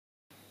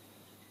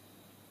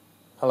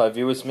Hello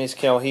viewers,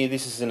 Mescal here.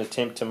 This is an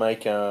attempt to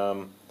make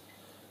a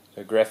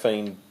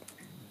graphene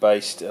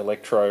based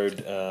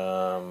electrode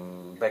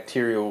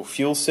bacterial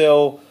fuel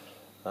cell.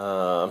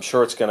 I'm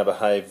sure it's going to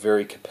behave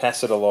very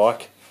capacitor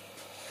like.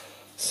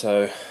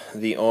 So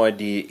the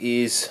idea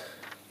is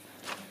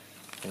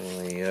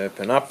we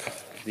open up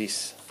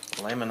this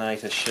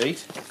laminator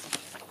sheet,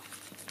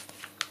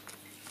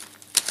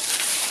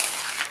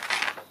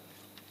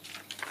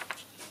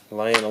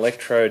 lay an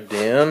electrode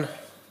down.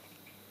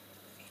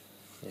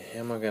 Now, how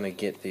am I going to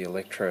get the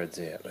electrodes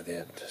out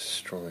without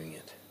destroying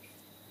it?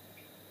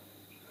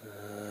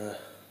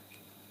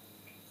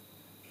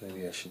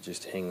 Maybe I should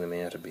just hang them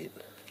out a bit.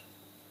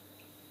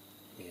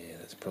 Yeah,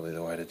 that's probably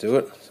the way to do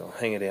it. So I'll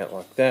hang it out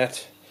like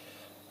that.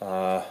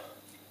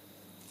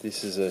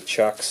 This is a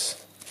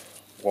Chuck's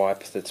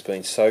wipe that's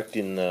been soaked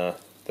in the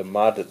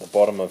mud at the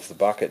bottom of the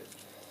bucket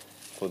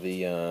for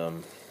the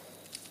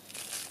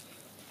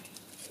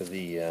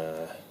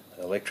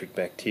electric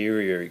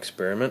bacteria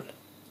experiment.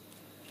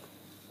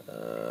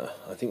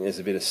 I think there's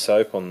a bit of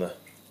soap on the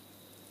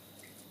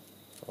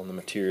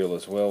material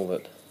as well.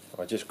 That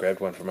I just grabbed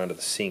one from under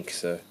the sink,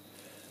 so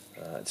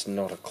it's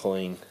not a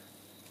clean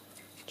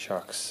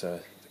Chuck's. So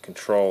the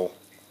control,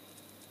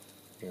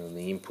 and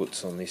the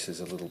inputs on this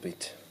is a little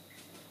bit.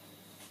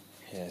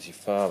 How's your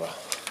father?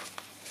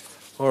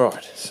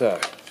 Alright, so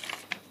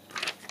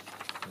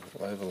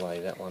we'll overlay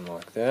that one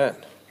like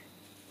that.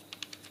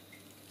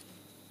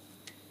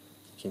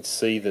 You can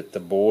see that the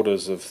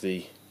borders of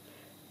the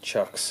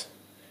Chucks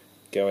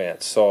go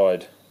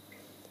outside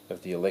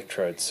of the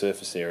electrode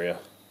surface area,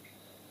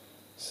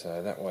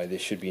 so that way there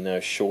should be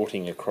no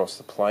shorting across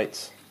the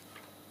plates.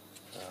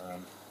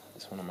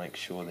 Just want to make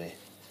sure they're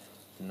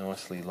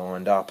nicely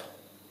lined up.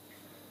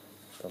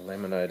 The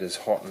laminator's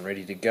hot and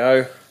ready to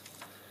go.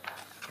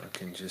 I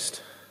can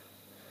just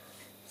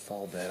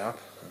fold that up,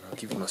 and I'll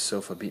give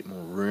myself a bit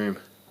more room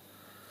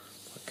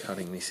by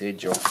cutting this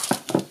edge off.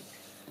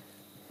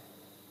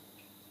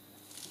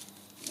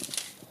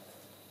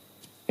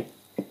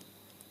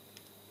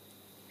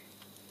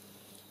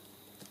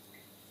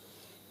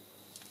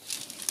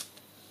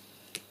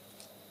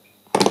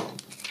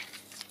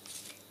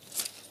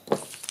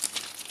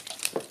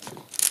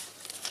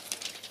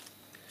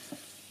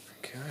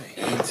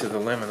 Okay, into the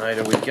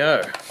laminator we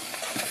go.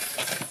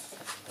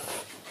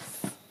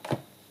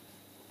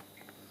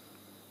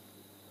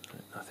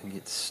 Nothing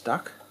gets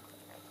stuck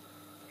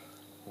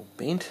or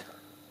bent.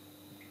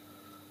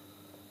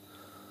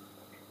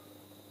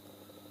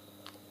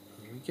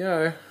 Here we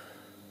go.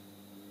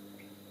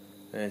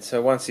 And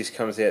so once this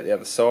comes out the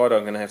other side,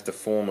 I'm going to have to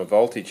form a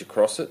voltage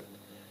across it,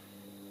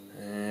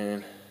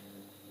 and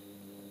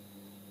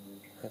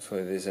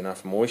hopefully there's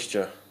enough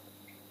moisture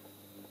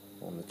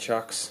on the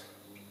Chucks.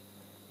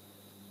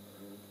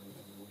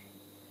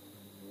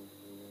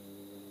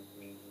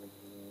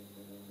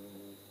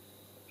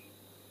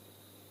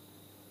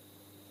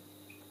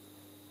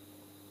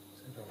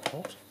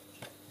 Hot?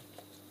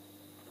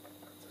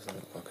 Doesn't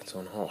look like it's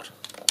on hot.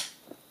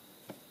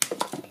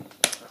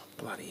 Oh,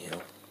 bloody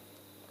hell.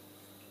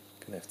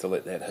 Gonna have to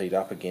let that heat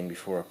up again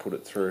before I put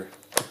it through.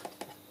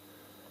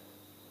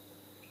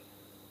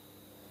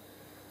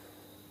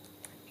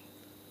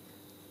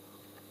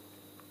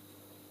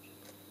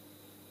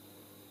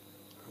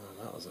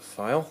 Oh, that was a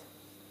fail.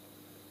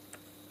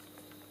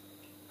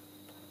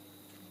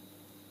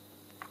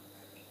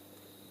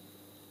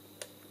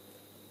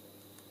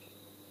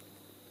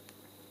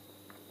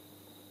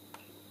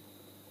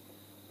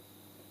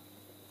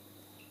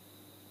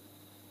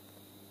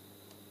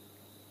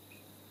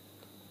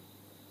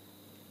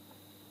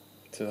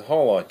 So the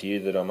whole idea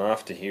that I'm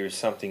after here is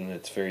something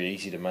that's very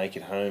easy to make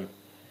at home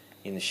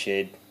in the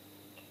shed,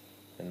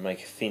 and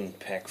make thin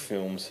pack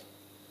films,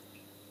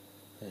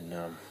 and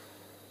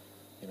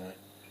you know,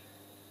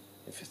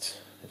 if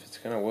it's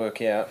going to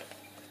work out,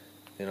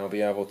 then I'll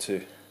be able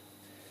to,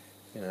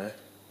 you know,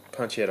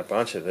 punch out a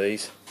bunch of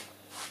these.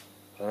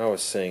 I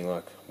was seeing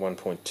like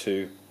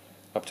 1.2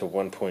 up to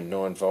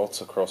 1.9 volts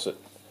across it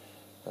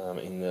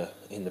in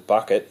the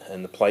bucket,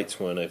 and the plates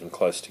weren't even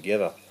close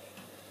together.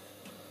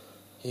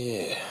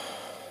 Yeah,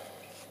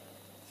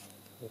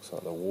 looks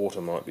like the water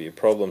might be a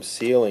problem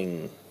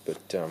sealing,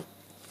 but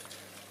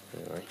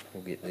anyway,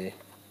 we'll get there.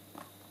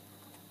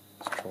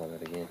 Let's try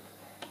that again.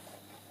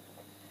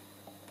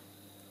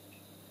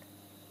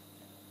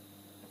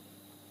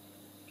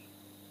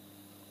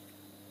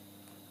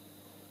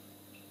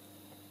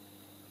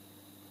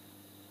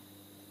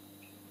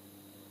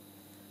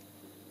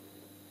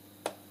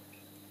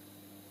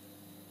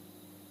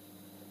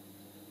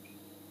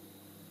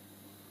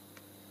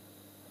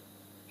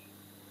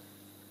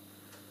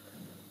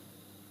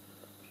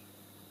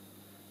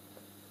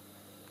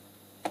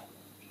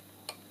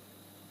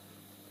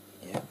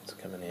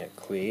 Coming out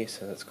clear,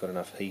 so that's got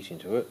enough heat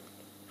into it.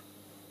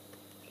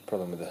 The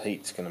problem with the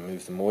heat is going to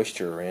move the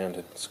moisture around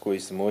and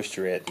squeeze the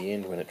moisture out the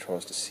end when it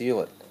tries to seal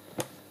it.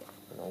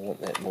 And I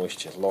want that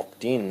moisture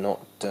locked in,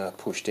 not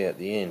pushed out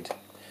the end.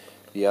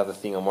 The other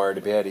thing I'm worried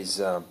about is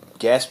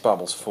gas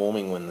bubbles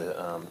forming when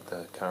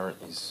the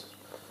current is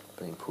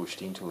being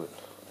pushed into it.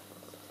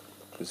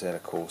 because that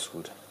of course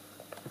would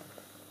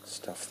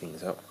stuff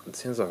things up. It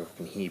sounds like I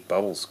can hear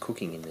bubbles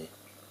cooking in there.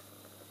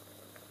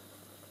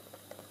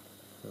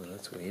 Oh,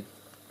 that's weird.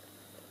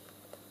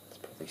 It's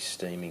probably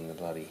steaming the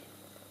bloody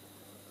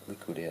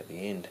liquid out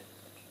the end.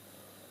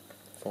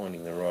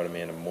 Finding the right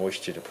amount of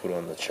moisture to put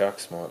on the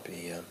chucks might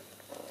be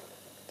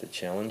the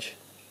challenge.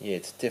 Yeah,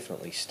 it's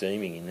definitely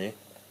steaming in there.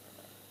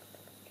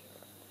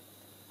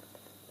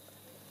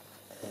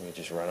 I'm going to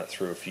just run it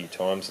through a few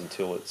times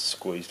until it's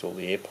squeezed all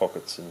the air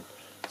pockets and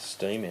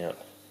steam out.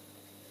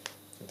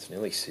 It's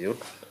nearly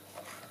sealed.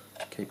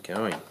 Keep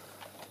going.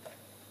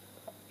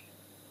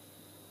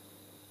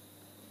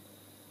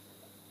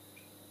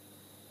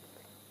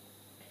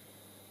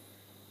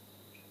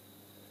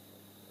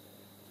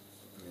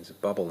 There's a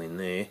bubble in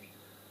there.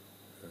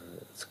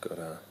 It's got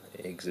a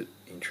exit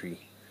entry.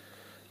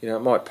 You know,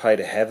 it might pay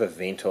to have a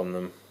vent on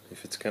them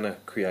if it's going to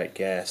create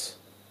gas,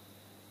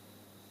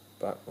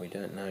 but we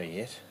don't know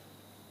yet.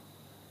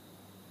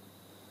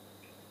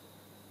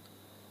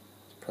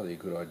 It's probably a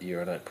good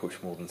idea I don't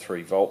push more than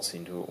 3 volts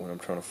into it when I'm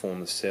trying to form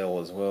the cell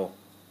as well.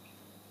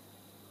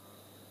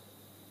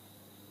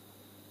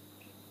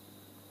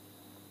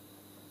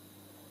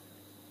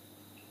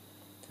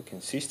 The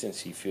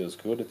consistency feels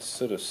good. It's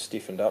sort of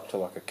stiffened up to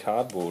like a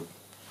cardboard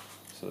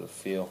sort of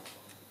feel.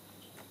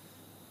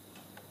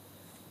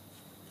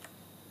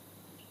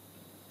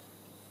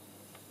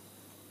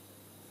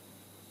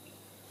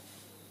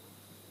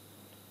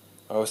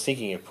 I was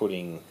thinking of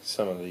putting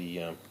some of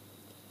the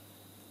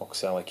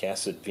oxalic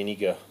acid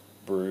vinegar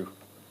brew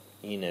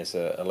in as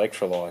an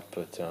electrolyte,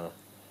 but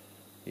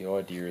the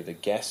idea of the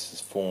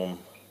gas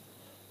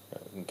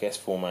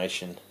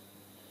formation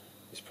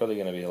is probably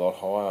going to be a lot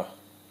higher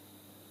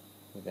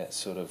with that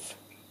sort of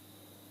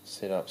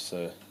setup,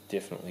 so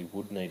definitely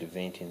would need a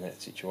vent in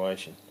that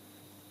situation.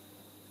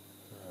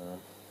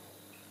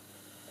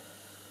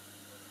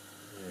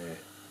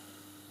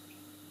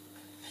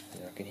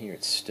 Yeah, I can hear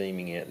it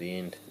steaming out the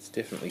end. It's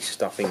definitely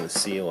stuffing the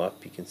seal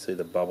up. You can see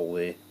the bubble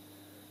there.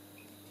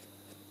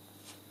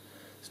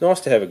 It's nice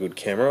to have a good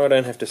camera. I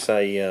don't have to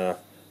say,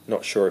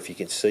 not sure if you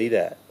can see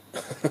that.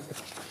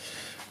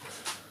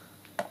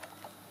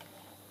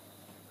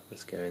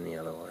 Let's go in the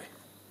other way.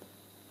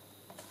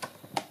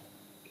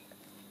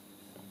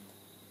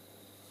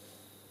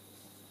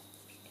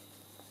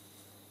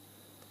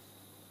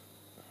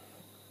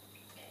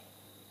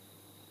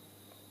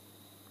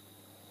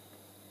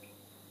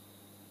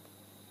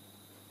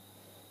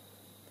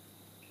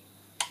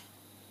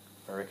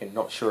 I reckon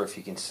not sure if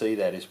you can see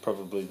that is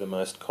probably the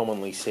most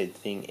commonly said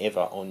thing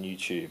ever on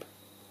YouTube.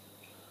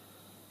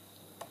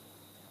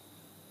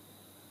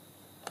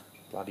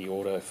 Bloody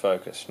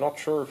autofocus. Not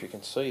sure if you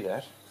can see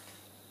that.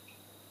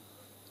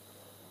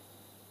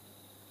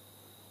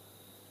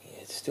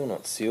 Yeah, it's still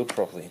not sealed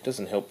properly. It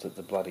doesn't help that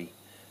the bloody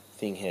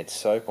thing had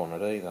soap on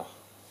it either.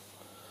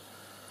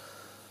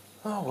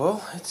 Oh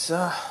well, it's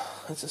a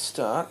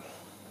start.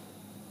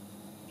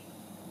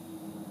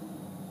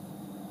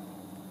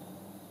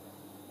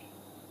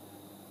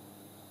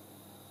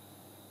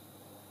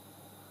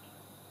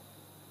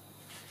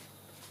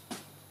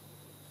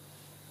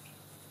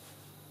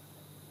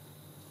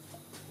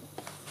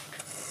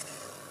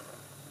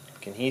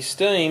 Can hear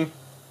steam.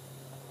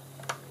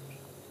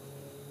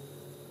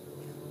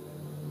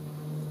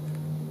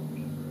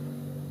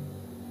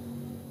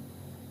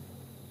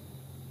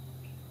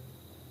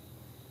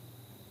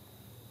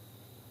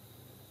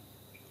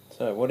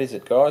 So what is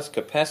it, guys?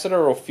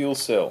 Capacitor or fuel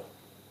cell?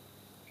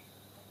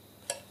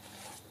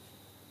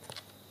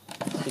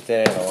 Get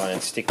that out of the way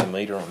and stick the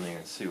meter on there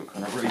and see what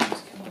kind of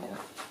readings coming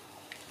out.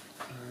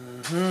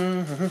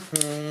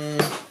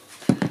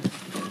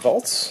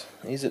 Volts.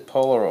 Is it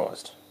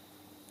polarized?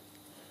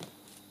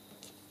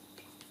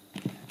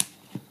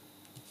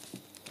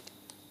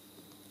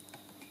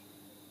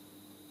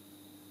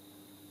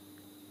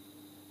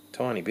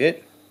 Tiny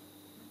bit.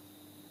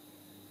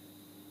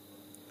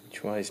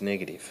 Which way is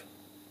negative?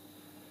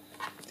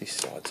 This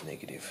side's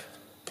negative.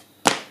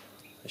 I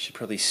should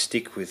probably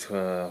stick with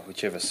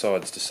whichever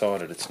side's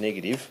decided it's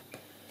negative,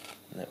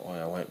 and that way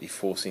I won't be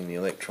forcing the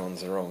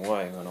electrons the wrong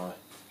way when I...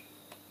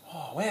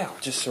 Oh wow,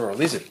 just saw a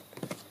lizard.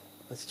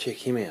 Let's check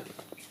him out.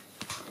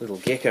 Little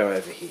gecko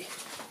over here.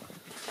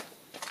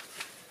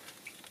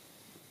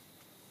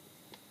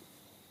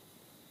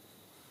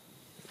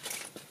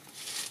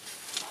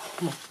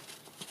 Come on.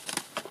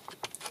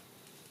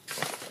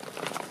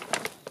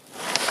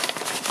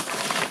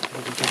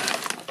 There we go.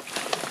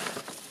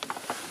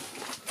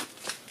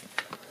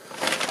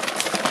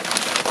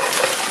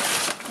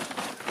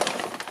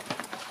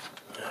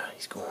 Ah,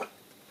 he's gone.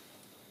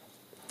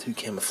 Too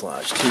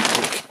camouflaged, too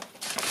quick.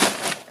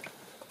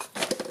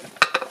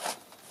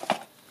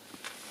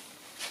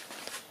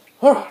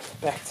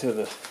 Alright, back to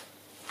the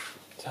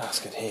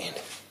task at hand.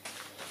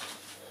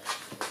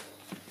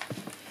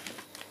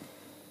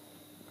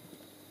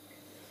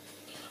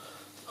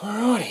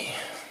 Alrighty.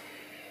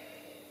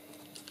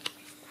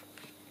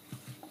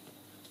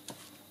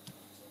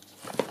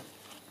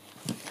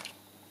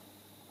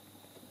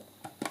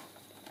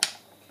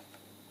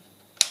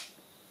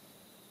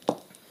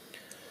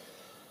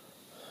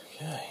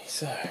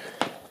 So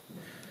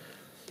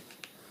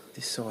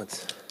this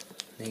side's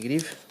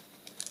negative.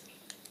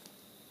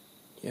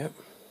 Yep,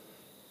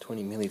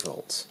 20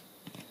 millivolts.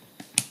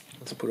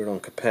 Let's put it on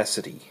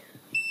capacity.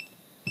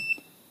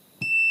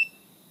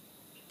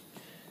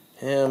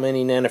 How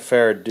many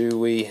nanofarad do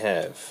we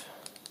have?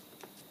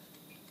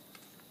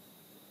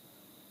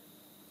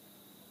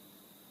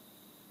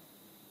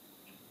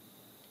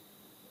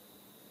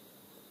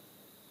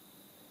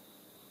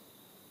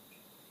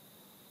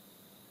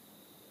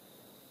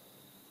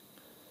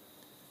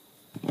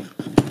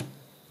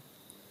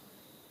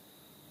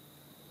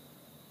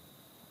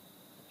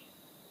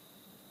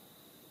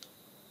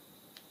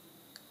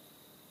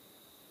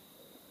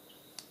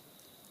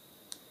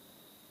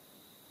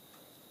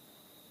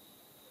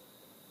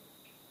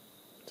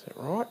 Is that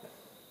right?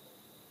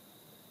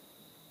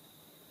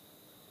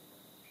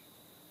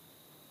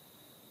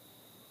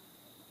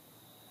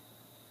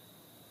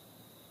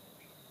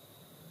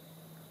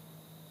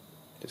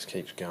 Just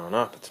keeps going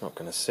up, it's not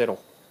going to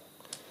settle.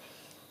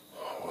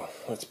 Oh, well,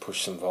 let's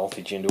push some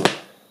voltage into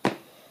it.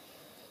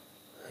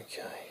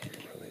 Okay,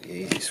 probably the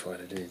easiest way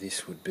to do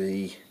this would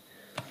be,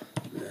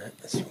 no,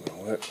 that's not going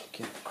to work,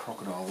 get the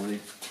crocodile lead.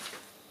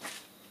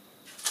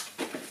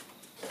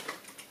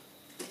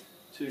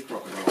 2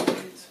 crocodile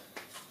leads.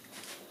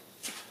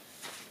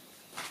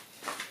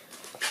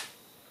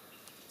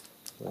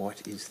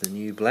 White is the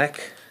new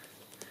black,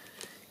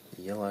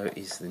 yellow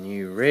is the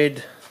new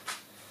red,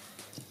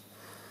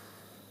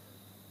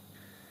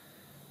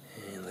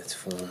 and let's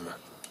form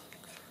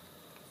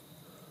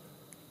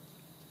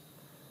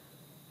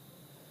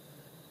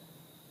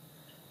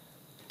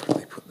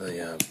probably put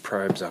the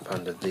probes up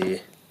under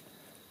there.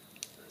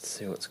 Let's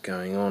see what's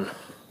going on.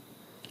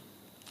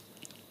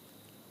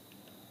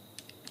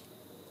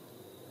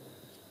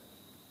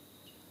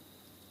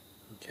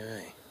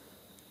 Okay.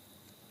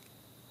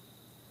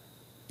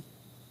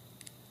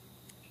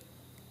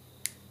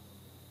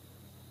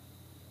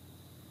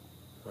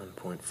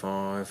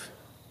 .5.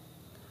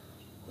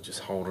 We'll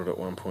just hold it at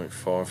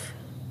 1.5.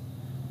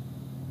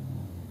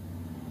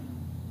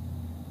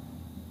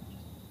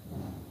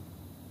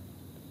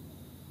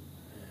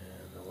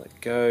 And I'll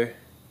let go.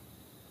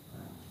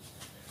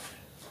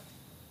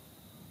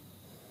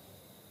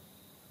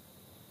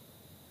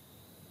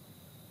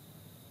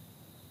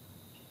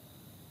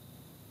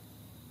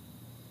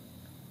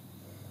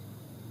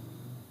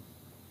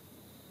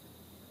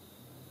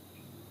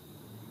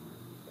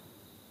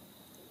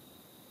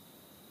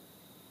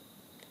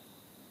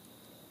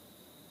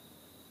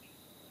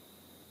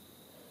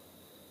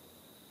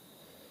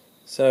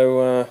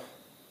 So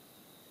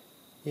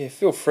yeah,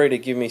 feel free to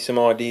give me some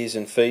ideas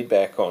and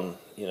feedback on,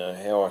 you know,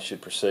 how I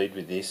should proceed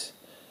with this.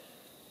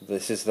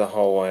 This is the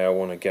whole way I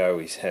want to go,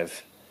 is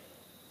have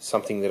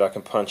something that I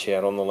can punch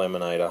out on the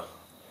laminator,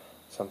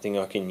 something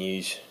I can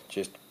use,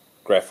 just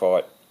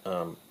graphite,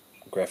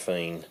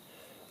 graphene,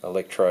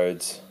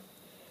 electrodes,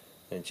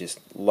 and just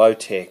low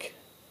tech,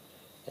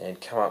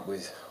 and come up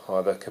with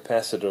either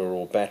capacitor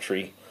or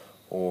battery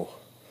or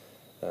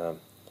a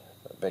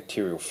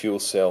bacterial fuel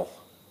cell,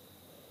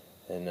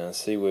 and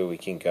see where we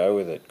can go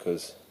with it,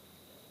 because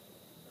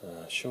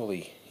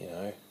surely, you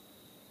know,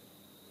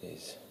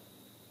 there's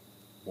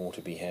more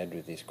to be had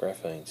with this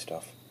graphene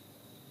stuff.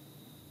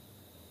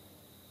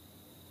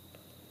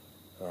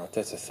 Alright,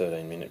 that's a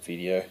 13-minute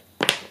video.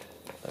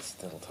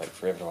 That'll take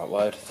forever to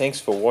upload. Thanks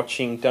for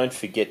watching. Don't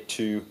forget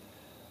to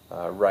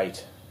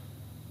rate,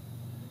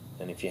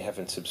 and if you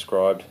haven't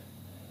subscribed,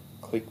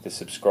 click the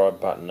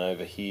subscribe button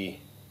over here.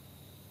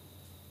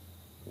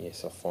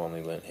 Yes, I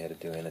finally learnt how to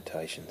do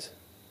annotations.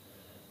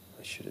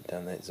 I should have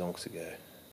done that zonks ago.